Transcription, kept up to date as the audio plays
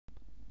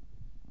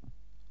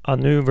A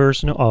new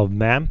version of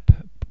MAMP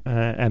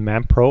and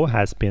MAMP Pro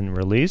has been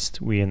released.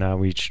 We now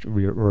reached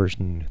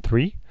version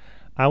 3.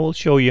 I will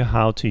show you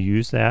how to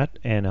use that,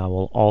 and I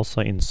will also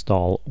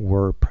install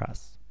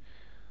WordPress.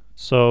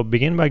 So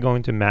begin by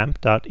going to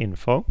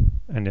mamp.info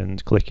and then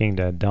clicking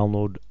the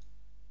download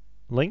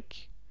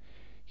link.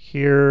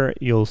 Here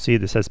you'll see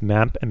this says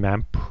MAMP and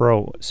MAMP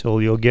Pro. So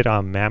you'll get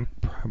a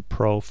MAMP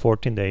Pro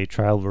 14-day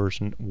trial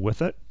version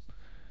with it.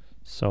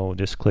 So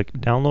just click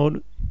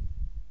download.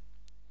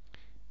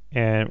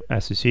 And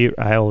as you see,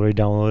 I already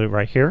downloaded it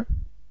right here.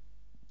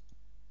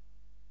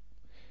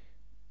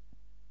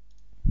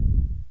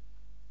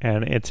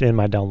 And it's in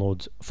my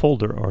downloads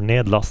folder, or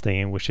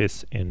nedlasting, which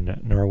is in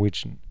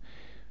Norwegian.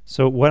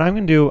 So what I'm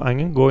going to do, I'm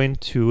going to go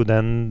into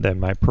then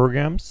my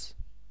programs.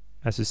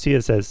 As you see,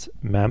 it says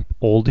MAMP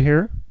old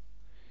here.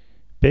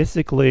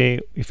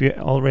 Basically, if you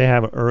already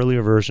have an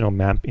earlier version of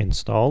MAMP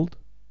installed,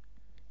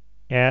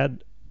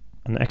 add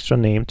an extra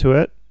name to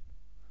it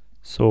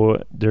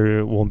so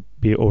there won't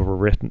be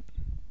overwritten.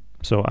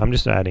 So I'm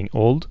just adding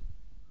old.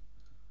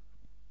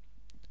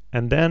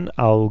 And then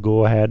I'll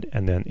go ahead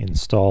and then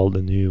install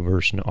the new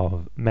version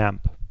of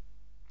MAMP.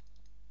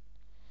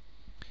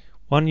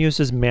 One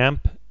uses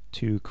MAMP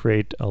to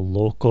create a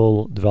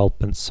local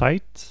development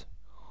site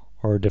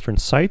or different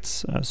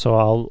sites. So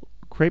I'll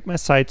create my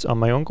sites on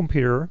my own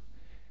computer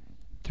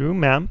through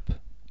MAMP,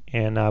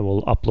 and I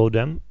will upload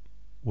them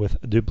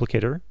with a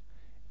duplicator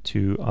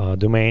to a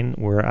domain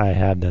where I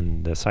have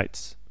then the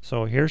sites.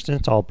 So here's the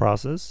install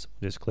process.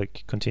 Just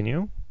click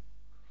continue.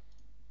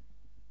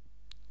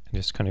 And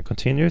just kind of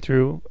continue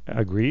through,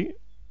 agree,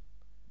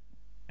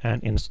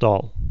 and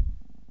install.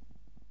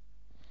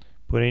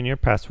 Put in your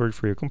password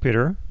for your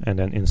computer and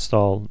then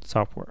install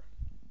software.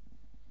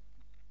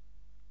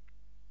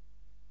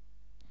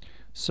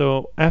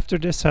 So after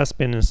this has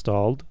been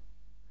installed,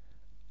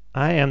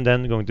 I am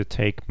then going to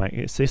take my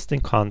existing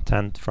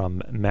content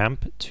from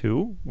MAMP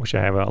 2, which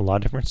I have a lot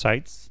of different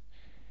sites.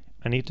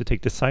 I need to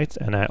take the sites,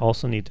 and I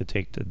also need to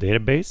take the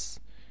database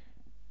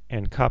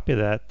and copy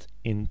that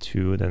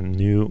into the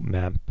new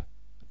MAMP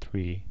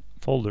 3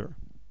 folder.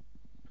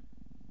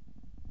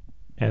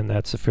 And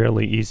that's a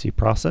fairly easy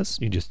process.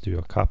 You just do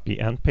a copy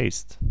and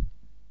paste.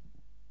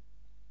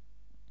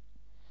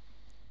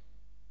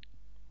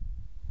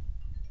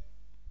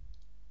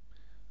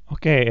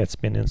 Okay, it's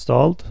been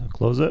installed.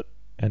 Close it.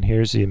 And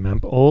here's the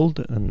MAMP old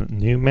and the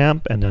new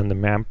MAMP, and then the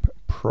MAMP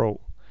Pro.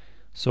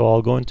 So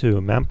I'll go into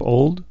MAMP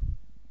old,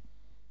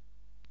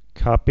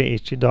 copy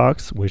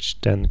htdocs, which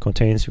then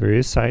contains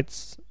various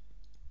sites.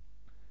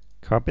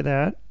 Copy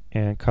that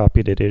and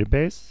copy the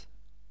database.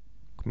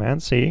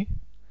 Command C.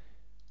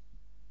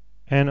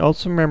 And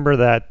also remember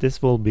that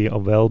this will be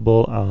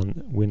available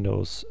on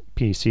Windows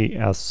PC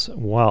as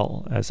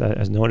well. As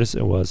noticed,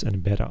 it was in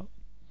beta.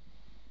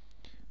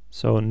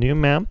 So new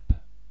MAMP,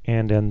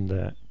 and then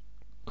the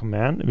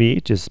Command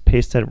V, just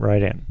paste it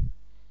right in.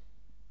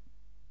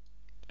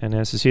 And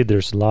as you see,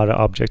 there's a lot of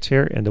objects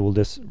here, and it will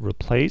just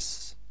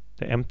replace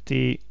the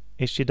empty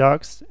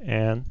htdocs,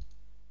 and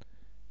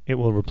it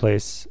will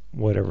replace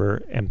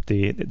whatever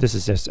empty. This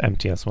is just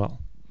empty as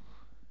well.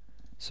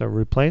 So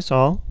replace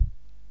all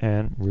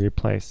and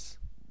replace.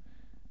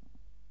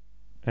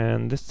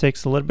 And this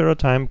takes a little bit of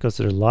time because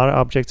there's a lot of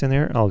objects in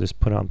there. I'll just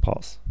put on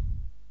pause.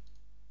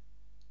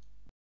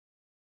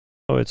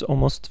 So it's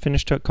almost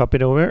finished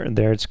copied over.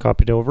 There it's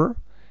copied over.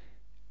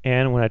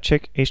 And when I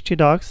check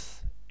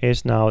htdocs,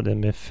 it's now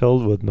then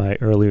filled with my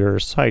earlier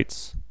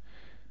sites.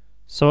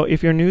 So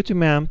if you're new to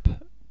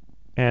MAMP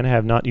and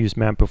have not used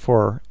MAMP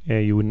before,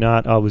 you would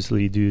not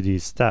obviously do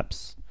these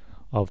steps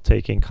of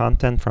taking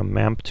content from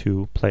MAMP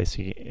 2,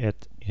 placing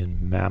it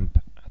in MAMP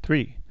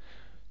 3.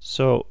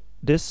 So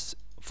this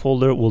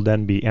folder will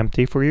then be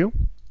empty for you.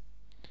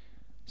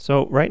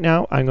 So right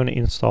now I'm going to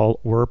install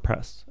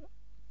WordPress.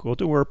 Go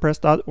to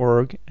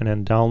wordpress.org and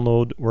then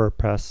download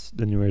WordPress,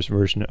 the newest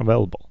version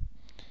available.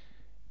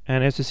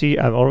 And as you see,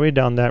 I've already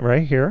done that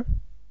right here.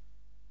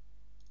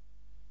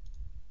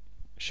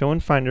 Show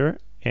in Finder,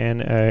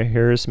 and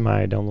here's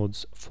my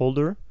downloads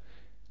folder.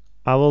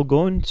 I will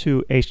go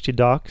into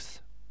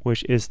htdocs,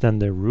 which is then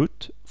the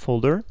root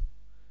folder.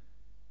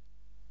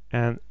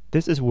 And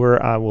this is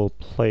where I will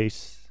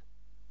place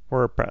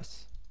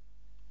WordPress.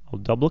 I'll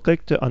double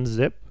click to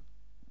unzip.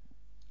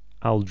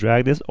 I'll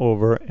drag this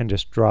over and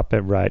just drop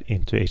it right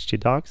into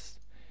htdocs.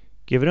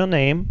 Give it a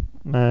name.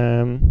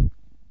 I'm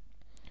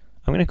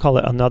going to call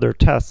it another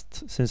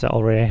test, since I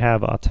already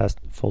have a test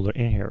folder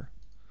in here.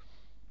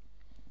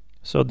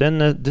 So then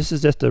this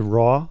is just the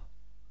raw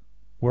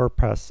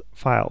WordPress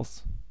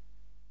files.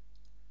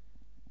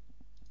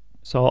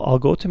 So I'll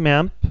go to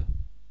MAMP,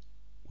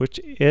 which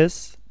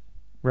is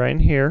right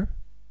in here.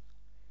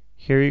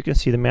 Here you can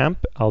see the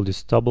MAMP. I'll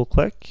just double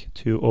click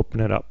to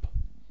open it up.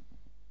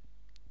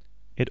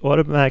 It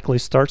automatically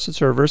starts the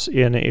servers,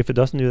 and if it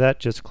doesn't do that,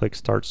 just click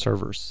Start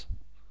Servers.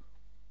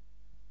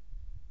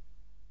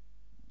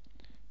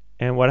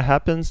 And what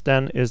happens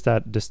then is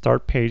that the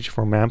start page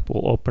for MAMP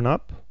will open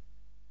up,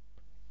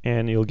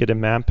 and you'll get a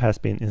MAMP has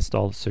been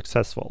installed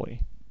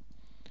successfully.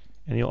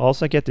 And you'll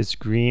also get this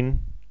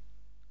green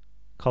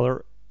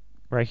color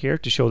right here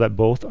to show that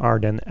both are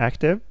then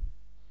active.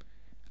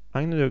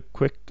 I'm going to do a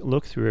quick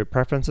look through your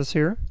preferences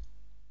here.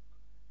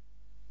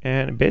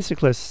 And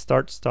basically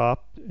start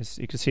stop,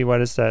 you can see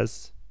what it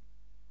says.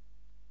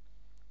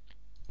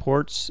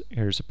 Ports,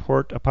 here's a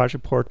port, Apache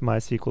port,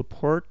 MySQL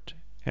port,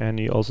 and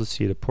you also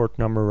see the port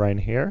number right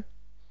here.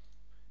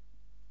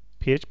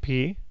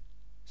 PHP,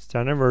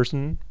 standard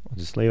version, we'll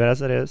just leave it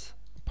as it is.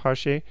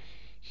 Apache,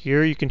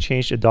 here you can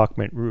change the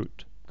document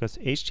root, because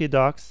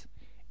htdocs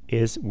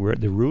is where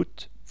the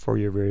root for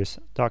your various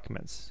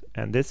documents,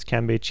 and this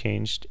can be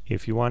changed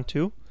if you want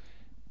to,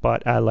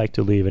 but I like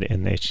to leave it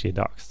in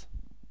htdocs.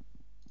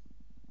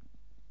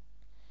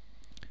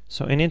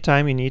 So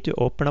anytime you need to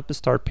open up the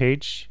start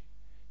page,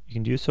 you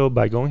can do so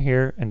by going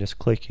here and just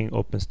clicking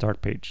open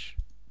start page.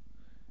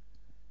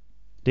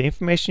 The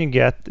information you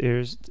get,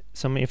 there's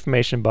some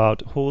information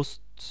about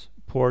host,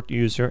 port,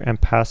 user, and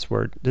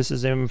password. This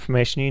is the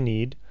information you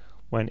need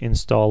when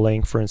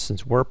installing, for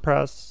instance,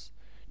 WordPress,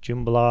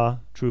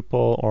 Joomla,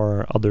 Drupal,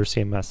 or other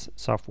CMS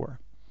software.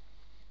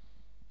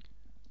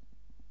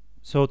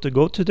 So to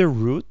go to the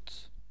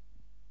root,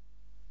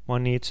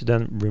 one needs to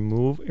then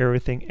remove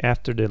everything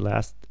after the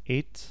last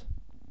 8.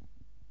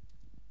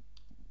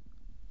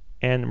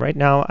 And right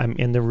now I'm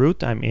in the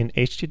root, I'm in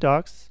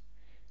htdocs.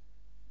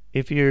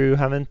 If you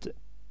haven't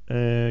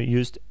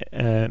used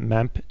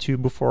MAMP 2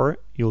 before,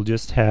 you'll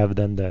just have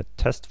then the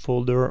test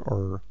folder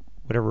or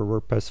whatever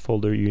WordPress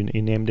folder you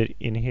named it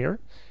in here.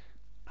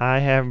 I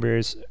have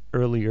various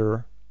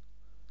earlier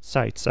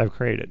sites I've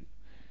created.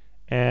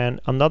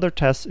 And another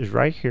test is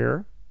right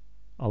here.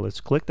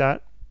 Let's click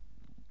that.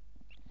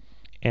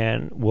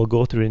 And we'll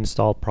go through the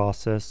install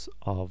process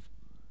of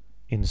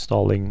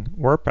installing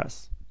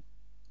WordPress.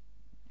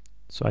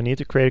 So I need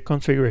to create a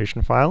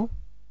configuration file.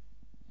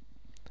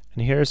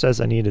 And here it says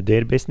I need a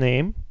database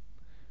name.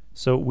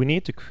 So we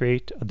need to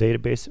create a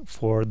database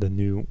for the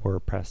new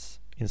WordPress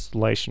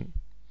installation.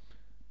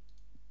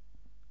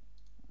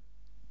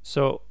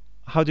 So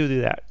how do we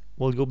do that?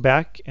 We'll go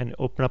back and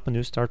open up a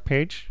new start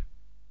page.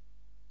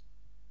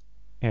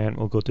 And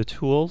we'll go to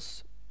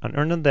Tools. And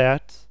under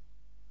that,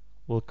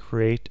 we'll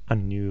create a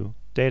new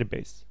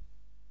database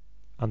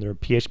under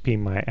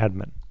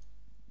phpMyAdmin.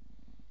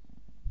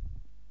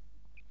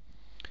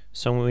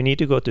 So we need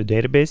to go to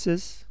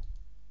Databases,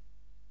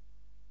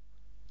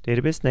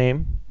 database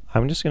name.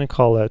 I'm just going to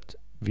call it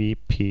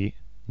VP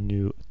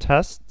New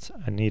Test.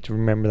 I need to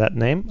remember that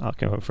name. I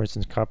can, for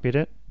instance, copy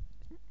it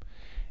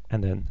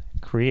and then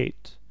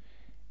create.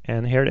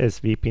 And here it is,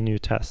 VP New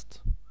Test.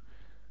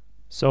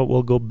 So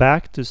we'll go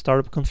back to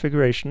startup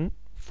configuration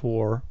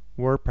for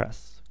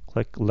WordPress.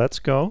 Click Let's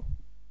Go.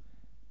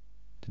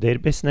 The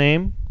database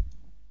name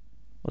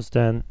was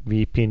then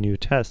VP New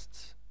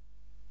Tests.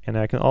 And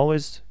I can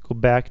always go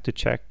back to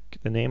check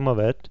the name of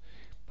it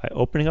by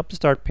opening up the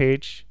start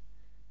page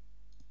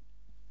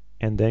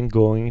and then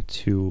going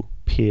to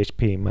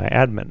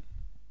phpMyAdmin,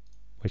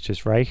 which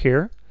is right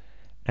here,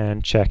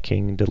 and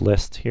checking the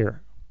list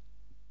here.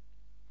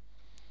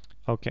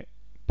 Okay,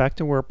 back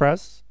to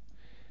WordPress.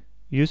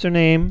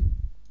 Username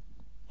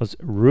was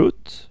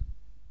root.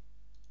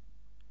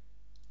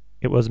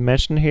 It was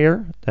mentioned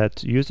here that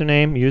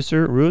username,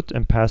 user, root,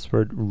 and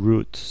password,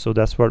 root. So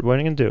that's what we're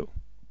going to do.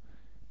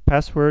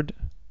 Password,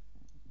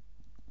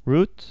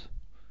 root,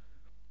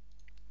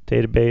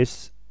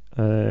 database,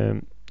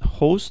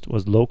 host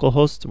was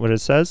localhost, what it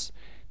says.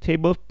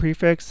 Table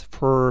prefix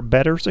for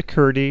better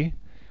security,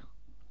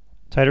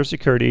 tighter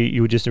security,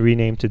 you would just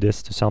rename to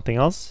this to something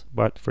else.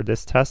 But for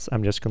this test,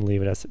 I'm just going to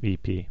leave it as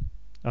VP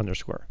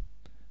underscore.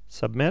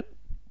 Submit.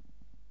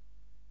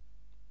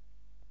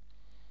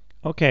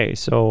 Okay,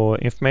 so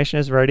information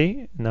is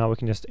ready. Now we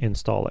can just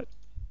install it.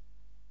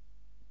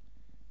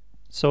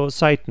 So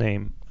site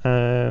name,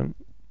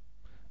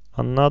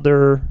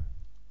 another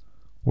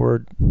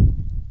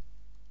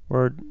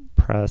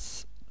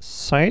WordPress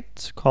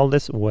site. Call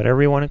this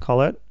whatever you want to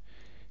call it.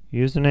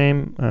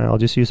 Username, I'll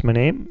just use my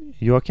name,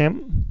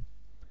 Joachim.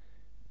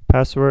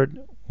 Password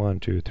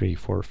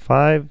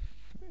 12345.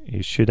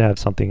 You should have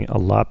something a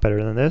lot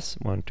better than this.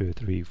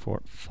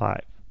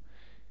 12345.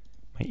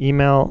 My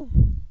email,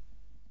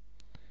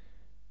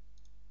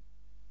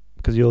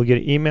 because you'll get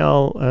an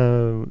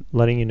email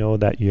letting you know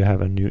that you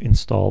have a new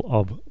install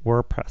of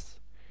WordPress.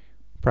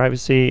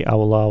 Privacy, I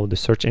will allow the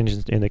search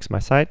engines to index my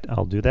site.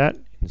 I'll do that.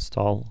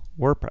 Install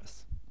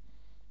WordPress.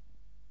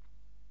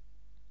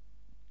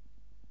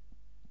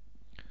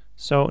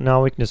 So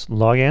now we can just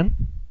log in.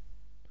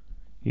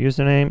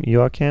 Username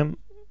Joachim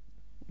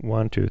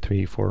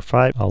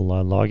 12345. I'll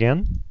log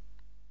in.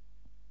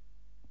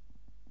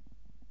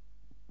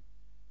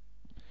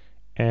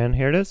 And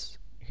here it is.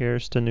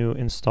 Here's the new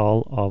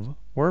install of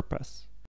WordPress.